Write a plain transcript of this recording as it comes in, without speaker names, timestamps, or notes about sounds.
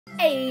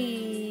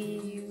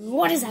Hey,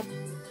 what is up?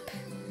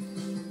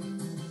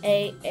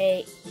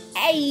 Hey.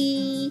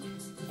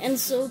 And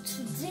so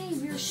today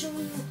we're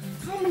showing you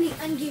how many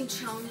endgame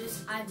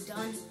challenges I've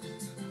done.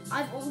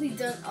 I've only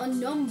done a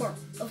number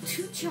of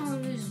 2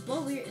 challenges,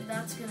 but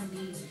that's gonna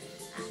be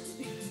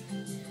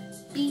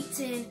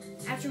beaten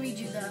after we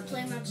do the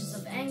play matches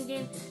of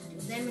endgame, do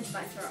damage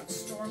by throwing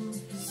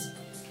storms,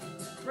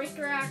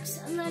 breaker axe,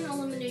 and then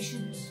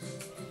eliminations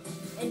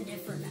in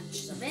different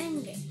matches of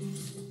endgame.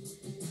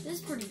 This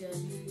is pretty good.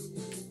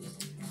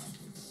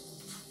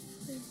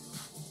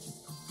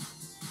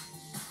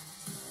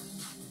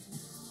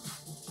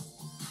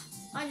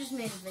 I just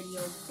made a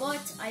video,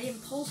 but I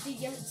didn't post it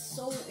yet,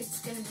 so it's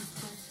gonna be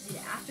posted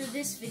after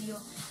this video,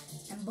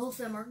 and both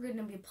of them are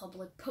gonna be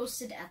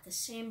posted at the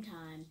same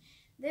time.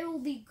 They will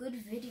be good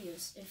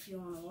videos if you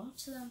want to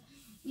watch them.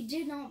 We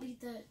did not beat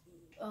the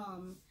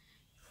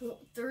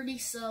 30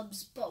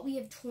 subs, but we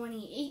have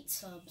 28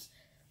 subs.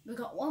 We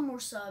got 1 more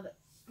sub.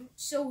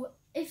 So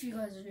if you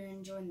guys are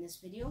enjoying this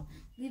video,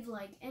 leave a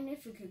like, and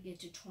if we could get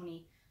to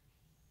 20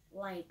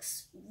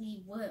 likes,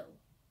 we will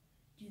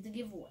do the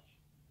giveaway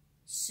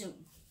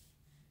soon.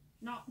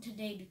 Not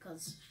today,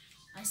 because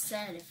I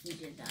said if we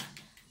did that.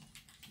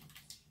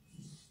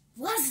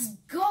 Let's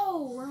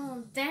go! We're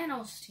on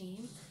Thanos'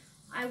 team.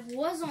 I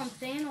was on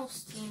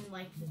Thanos' team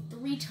like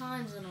 3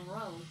 times in a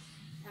row,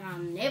 and I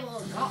never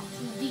got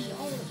to the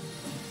on.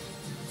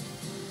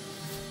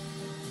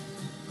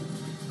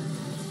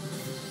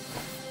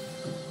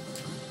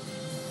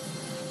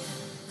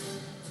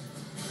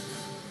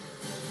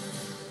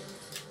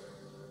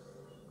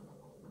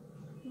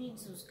 Who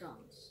needs those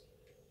guns?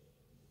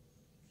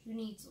 Who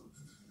needs them?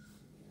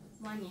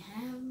 When you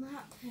have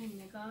that pen,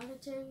 you gotta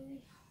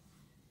take.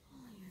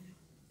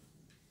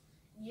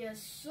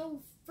 Yes,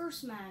 so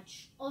first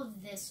match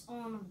of this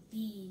on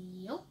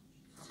video.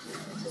 If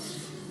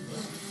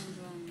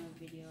you're enjoying the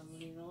video,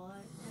 leave a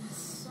like and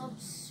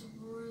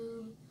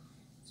subscribe,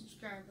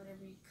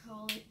 whatever you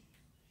call it.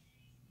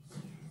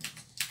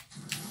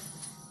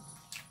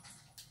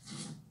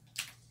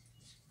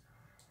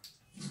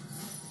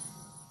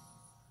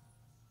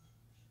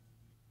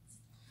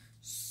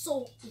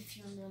 So if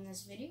you're enjoying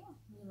this video,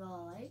 leave a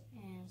like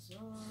and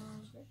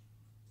subscribe.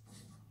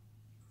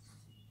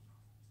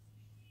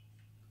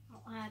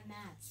 I have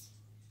mats.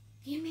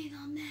 Give me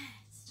the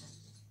mats.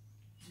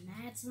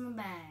 Mats in the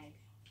bag.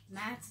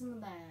 Mats in the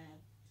bag.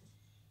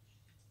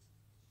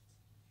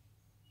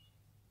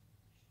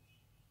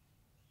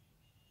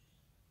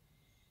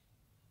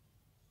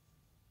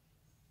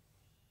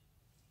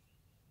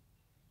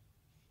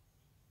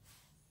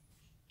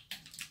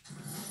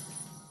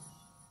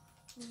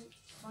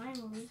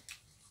 Finally.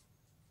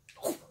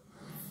 Oh!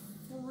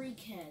 3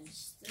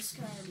 kids. This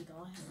guy already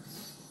got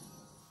his.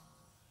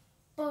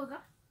 Boga.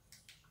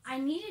 I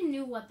need a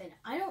new weapon.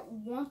 I don't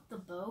want the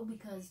bow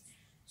because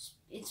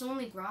it's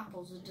only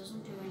grapples. It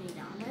doesn't do any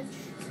damage.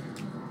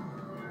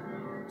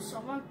 So I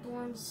want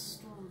Thorn's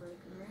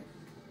Stormbreaker, right?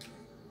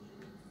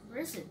 Where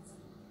is it?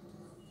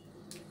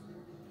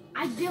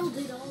 I built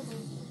it all the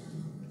way.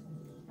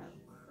 Oh,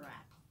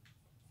 crap.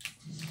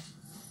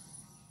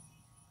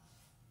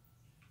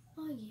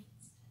 Oh, yeah.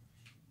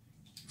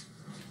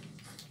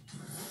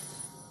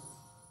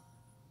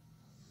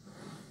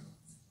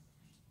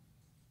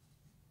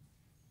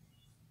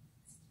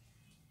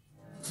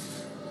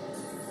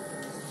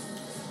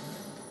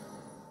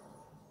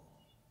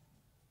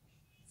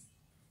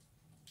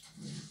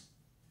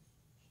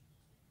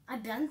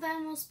 I've done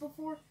Thanos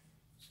before,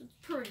 so it's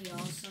pretty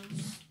awesome.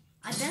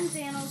 I've done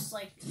Thanos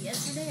like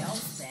yesterday. I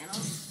was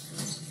Thanos. So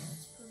yeah,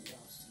 it's pretty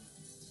awesome.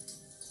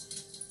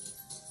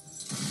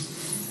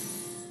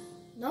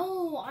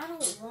 No, I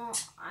don't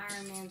want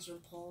Iron Man's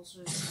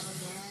repulsors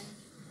again.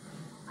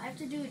 I have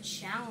to do a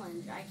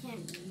challenge. I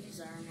can't use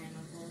Iron Man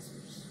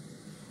repulsors.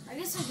 I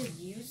guess I could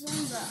use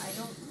them, but I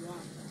don't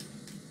want them.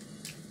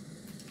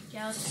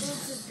 Yeah, let's go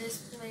to this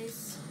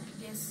place,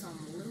 get some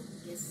loot,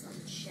 get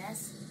some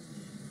chests.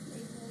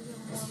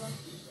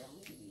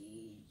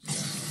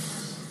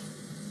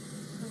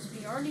 Because we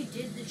already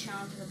did the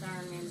challenge with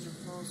Iron Man's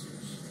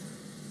repulsors.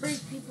 3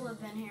 people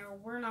have been here.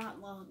 We're not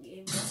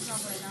lucky. We're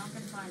probably not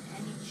going to find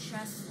any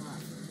chests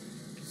left.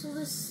 So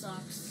this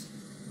sucks.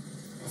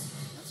 Let's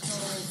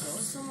go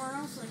somewhere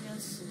else, I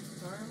guess, since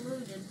it's already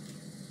looted.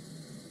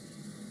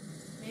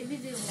 Maybe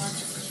they left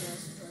the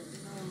chest, but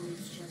no one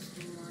leaves chests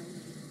anymore.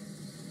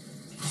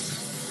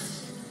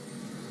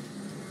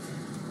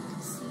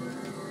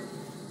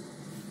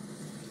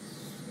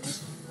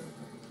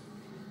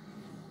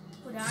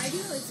 What I do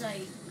is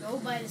I go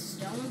by the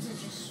stones and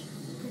just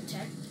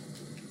protect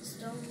the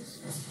stones.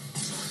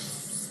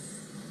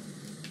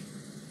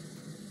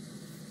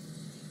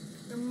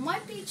 There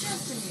might be a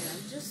chest in here,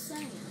 I'm just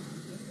saying.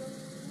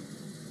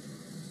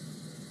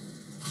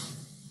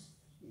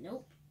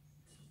 Nope.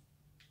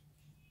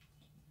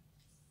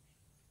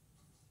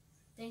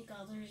 Thank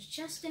God there's a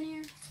chest in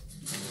here.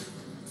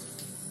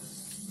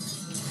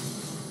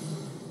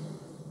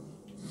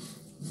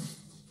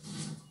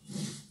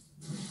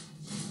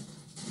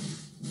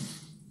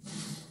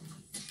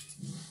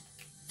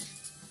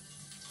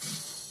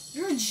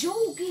 You're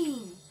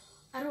joking!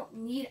 I don't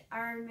need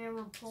Iron Man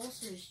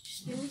repulsors.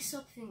 Just give me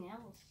something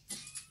else.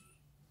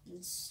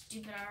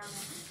 Stupid Iron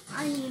Man.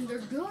 I mean, they're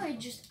good.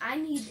 Just I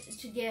need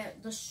to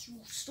get the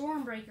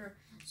Stormbreaker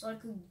so I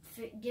could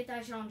get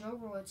that challenge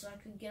over with. So I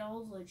could get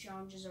all the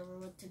challenges over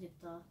with to get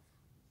the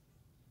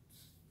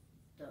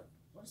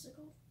what's it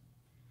called?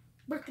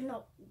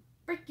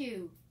 Frick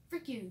you,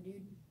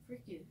 dude,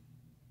 frick you.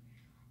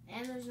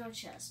 And there's no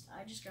chest.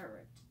 I just got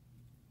ripped.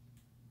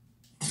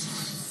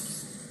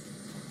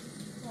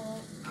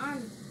 Well,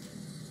 I'm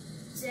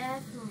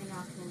definitely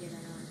not gonna get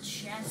another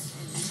chest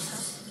and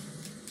stuff.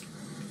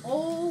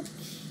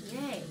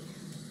 Okay.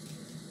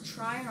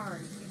 Try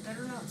hard. You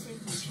better not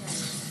take my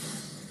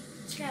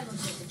chest. This guy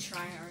looks like a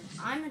tryhard.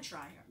 I'm a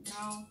tryhard.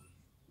 No.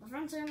 My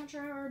friends say I'm a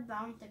tryhard, but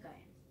I don't think I am.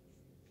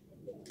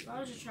 If I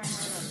was a tryhard,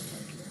 I would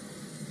take it.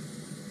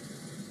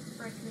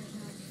 Frick.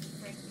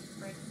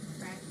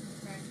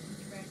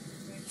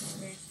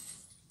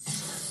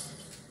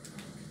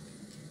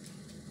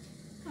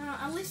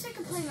 At least I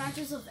could play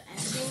matches of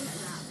endgame and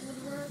that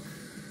would work.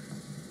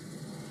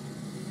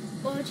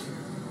 But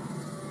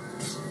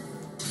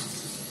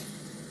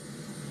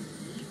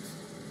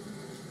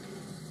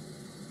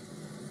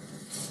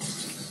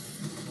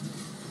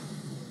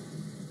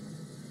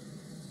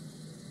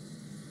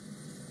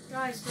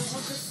guys, don't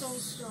want the soul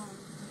stone.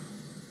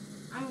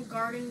 I'm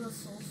guarding the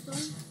soul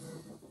stone.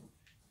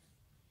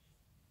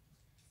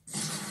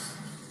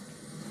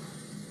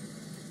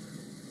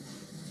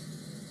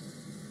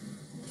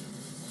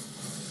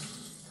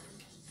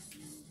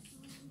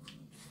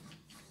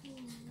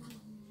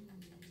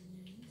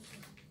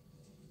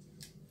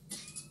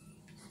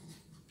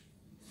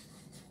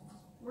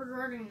 We're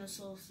guarding the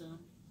soul stone.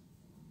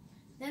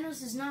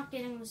 Thanos is not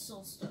getting the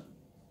soul stone.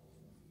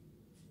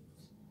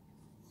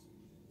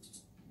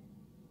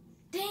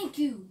 Thank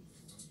you!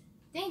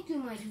 Thank you,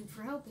 my dude,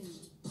 for helping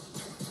me.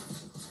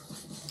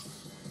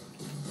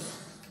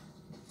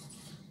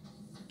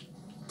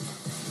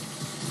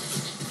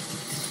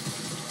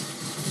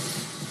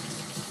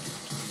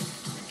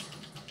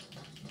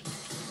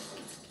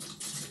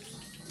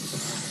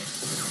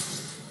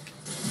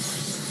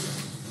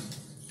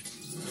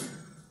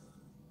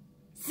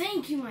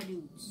 Thank you, my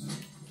dudes.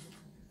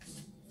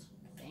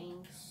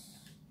 Thanks.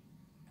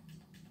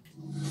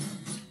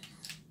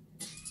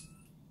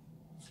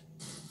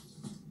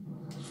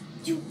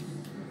 You.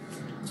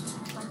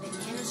 My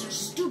bananas are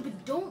stupid.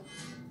 Don't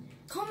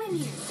come in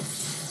here.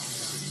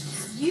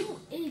 You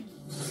idiot.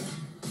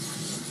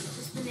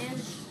 This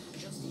banana's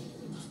just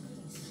hitting my face.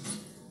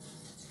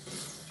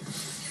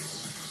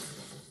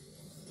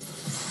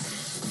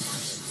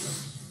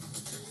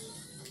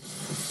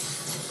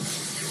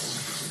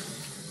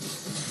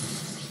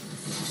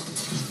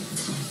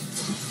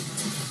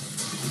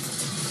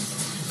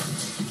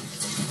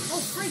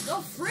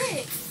 Oh,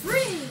 frick!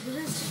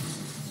 This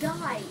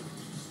guy.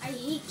 I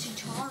hate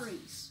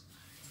Chitaris.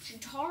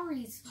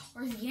 Chitaris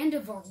are the end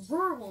of our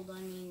world. I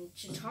mean,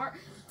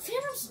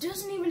 Thanos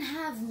doesn't even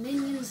have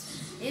minions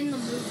in the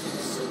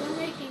movie, so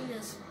they're making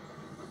this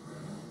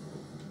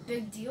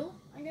big deal,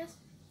 I guess.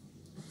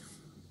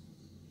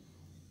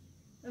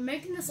 They're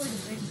making this like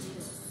a big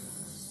deal.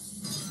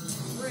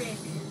 Frick.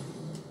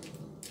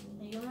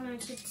 You wanna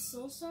get the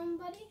soul stone,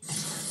 buddy?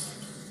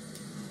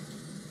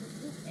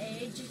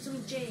 Hey, just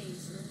some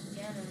J's. Let's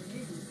get it.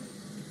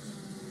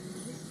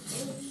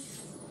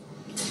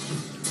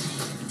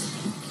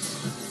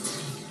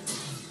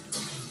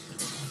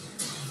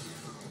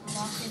 I'm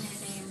walking in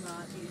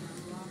aimbot, dude.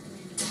 I'm walking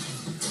in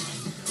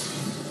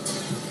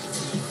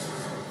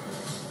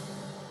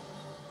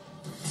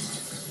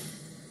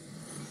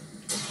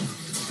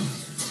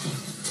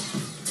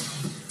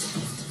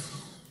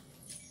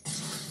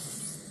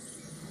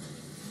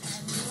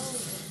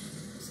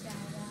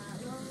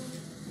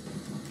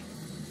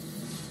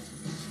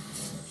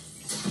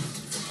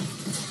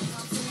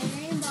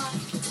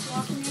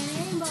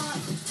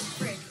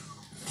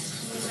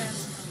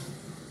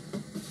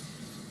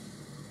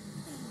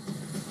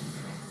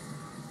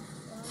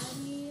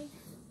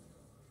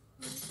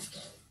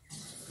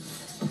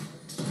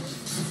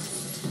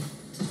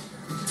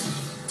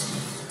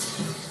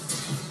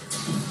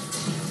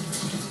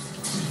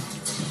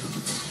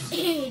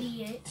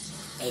idiot.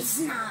 It's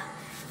not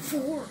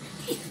for.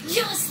 It's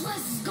just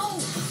let's go.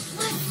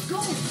 Let's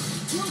go.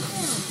 Kill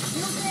Thanos.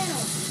 Kill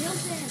Thanos. Kill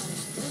Thanos.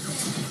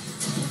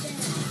 Kill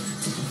Thanos.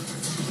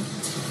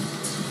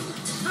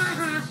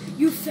 Haha,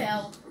 you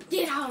fell.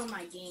 Get out of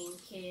my game,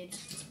 kid.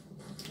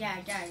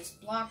 Yeah, guys,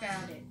 block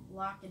out it.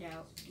 Block it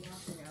out.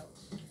 Block it out.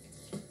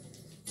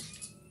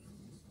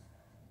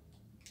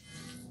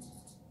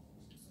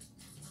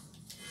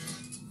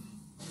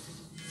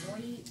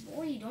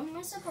 Boy, don't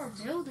mess up our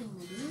building,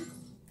 dude.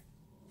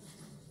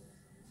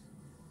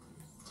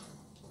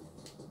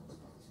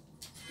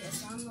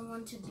 Guess I'm the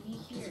one to be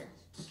here.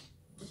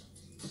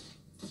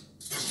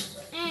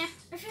 I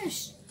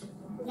finished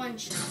one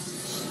challenge.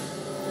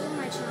 What are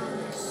my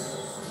challenges?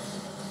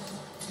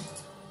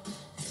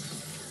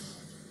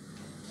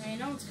 I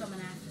know what's coming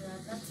after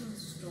that. That's in the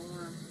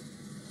storm.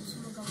 If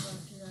someone comes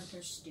after that,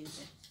 they're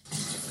stupid.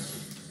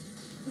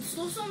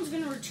 Slowstone's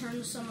gonna return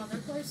to some other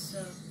place,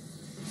 so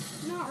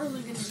not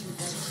really gonna be the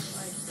best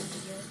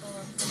idea.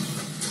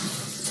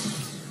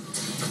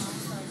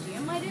 Last idea,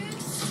 my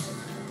dudes.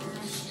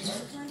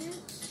 Nice my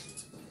dudes.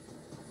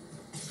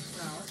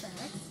 Bro, what the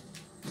heck?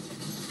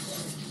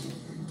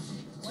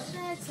 What the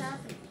heck's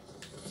happening?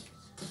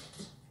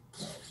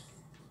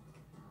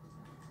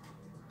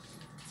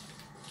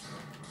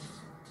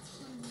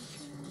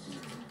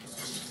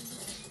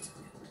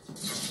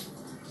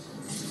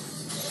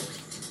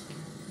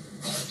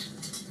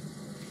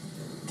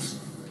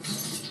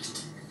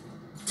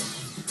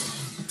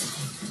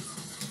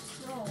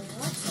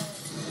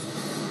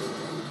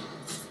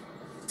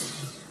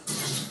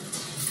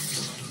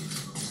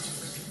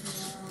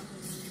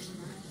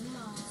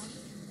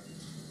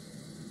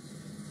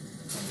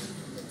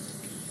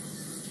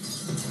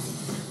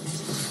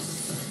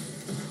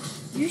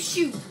 You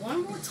shoot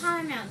one more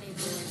time at me,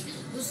 boy.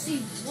 We'll see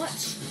what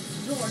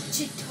your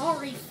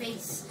Chitari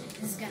face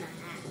is gonna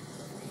have.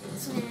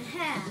 It's gonna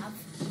have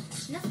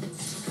nothing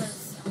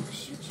because I'm gonna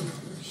shoot you. I'm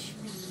gonna shoot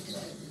you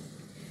good.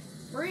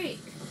 Freak!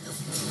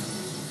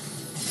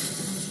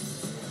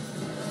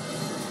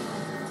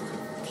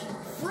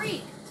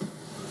 Freak!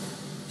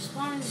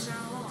 Spawning is now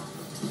off.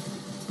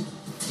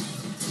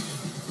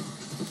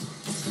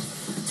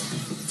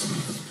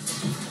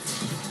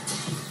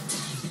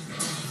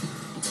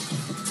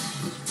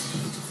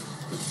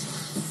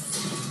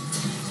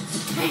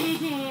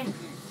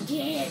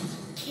 Get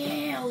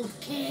killed,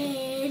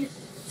 kid!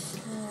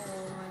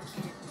 Oh, I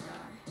can't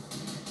die.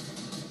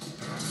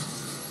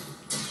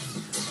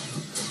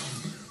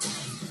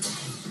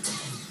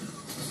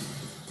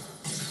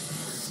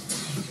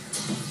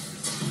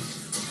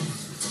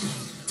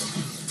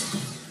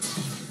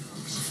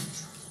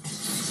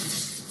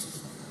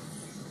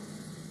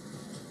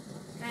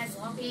 Guys,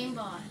 log game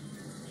bot.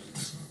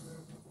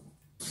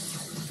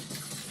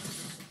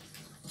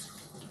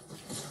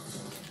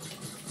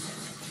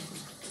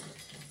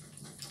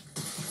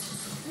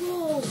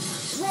 Whoa,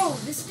 bro,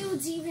 this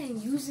dude's even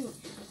using...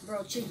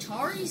 Bro,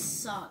 Chitaris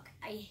suck.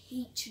 I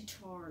hate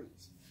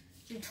Chitaris.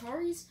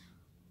 Chitaris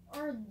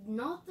are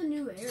not the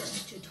new era.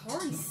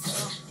 Chitaris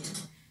suck,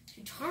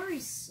 dude.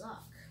 Chitaris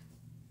suck.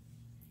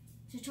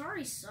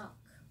 Chitaris suck,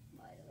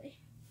 by the way.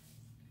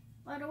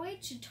 By the way,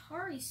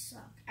 Chitaris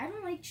suck. I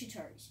don't like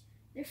Chitaris.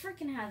 They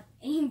freaking have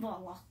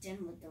aimbot locked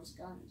in with those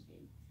guns,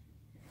 dude.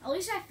 At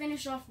least I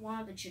finished off one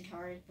of the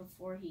Chitaris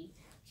before he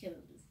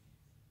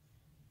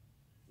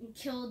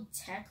killed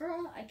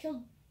Tekra. I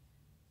killed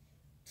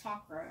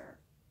Takra.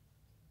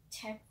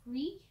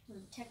 Tekri? Or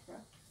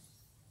Tekra.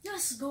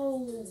 Let's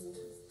go!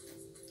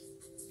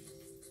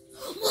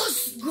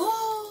 Let's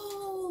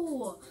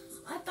go!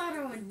 I thought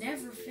I would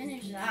never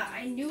finish that.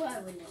 I knew I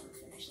would never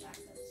finish that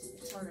because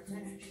it's hard to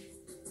finish.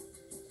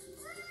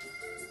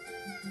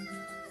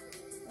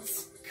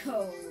 Let's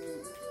go.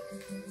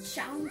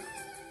 Shall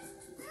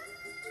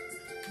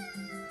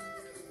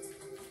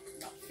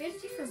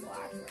 50 for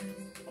Blackheart.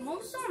 I'm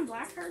almost on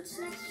Blackheart's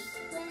next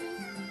thing.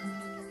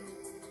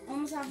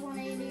 Almost have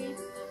 180.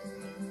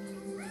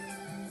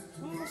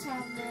 Almost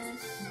have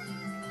this.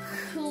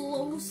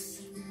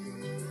 Close.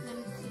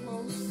 Then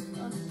close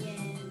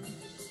again.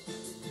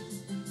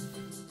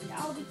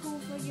 That would be cool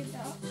if I get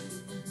that.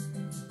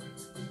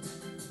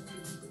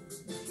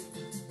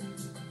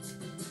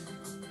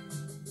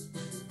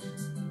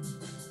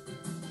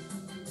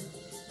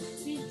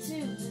 Me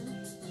too, man.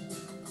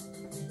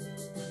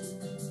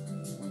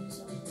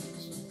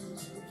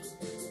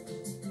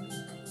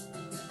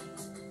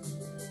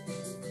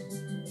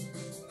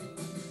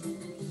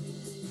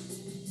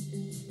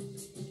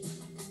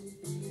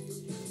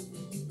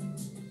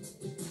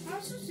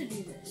 To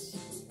do this.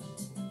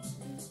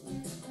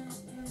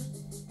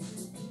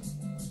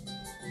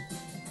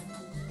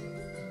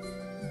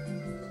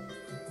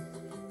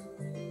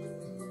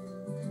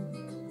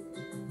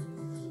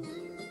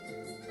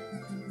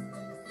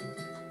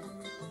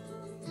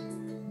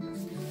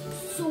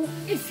 So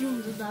if you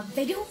enjoyed that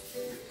video,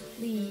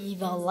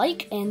 leave a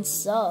like and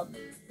sub.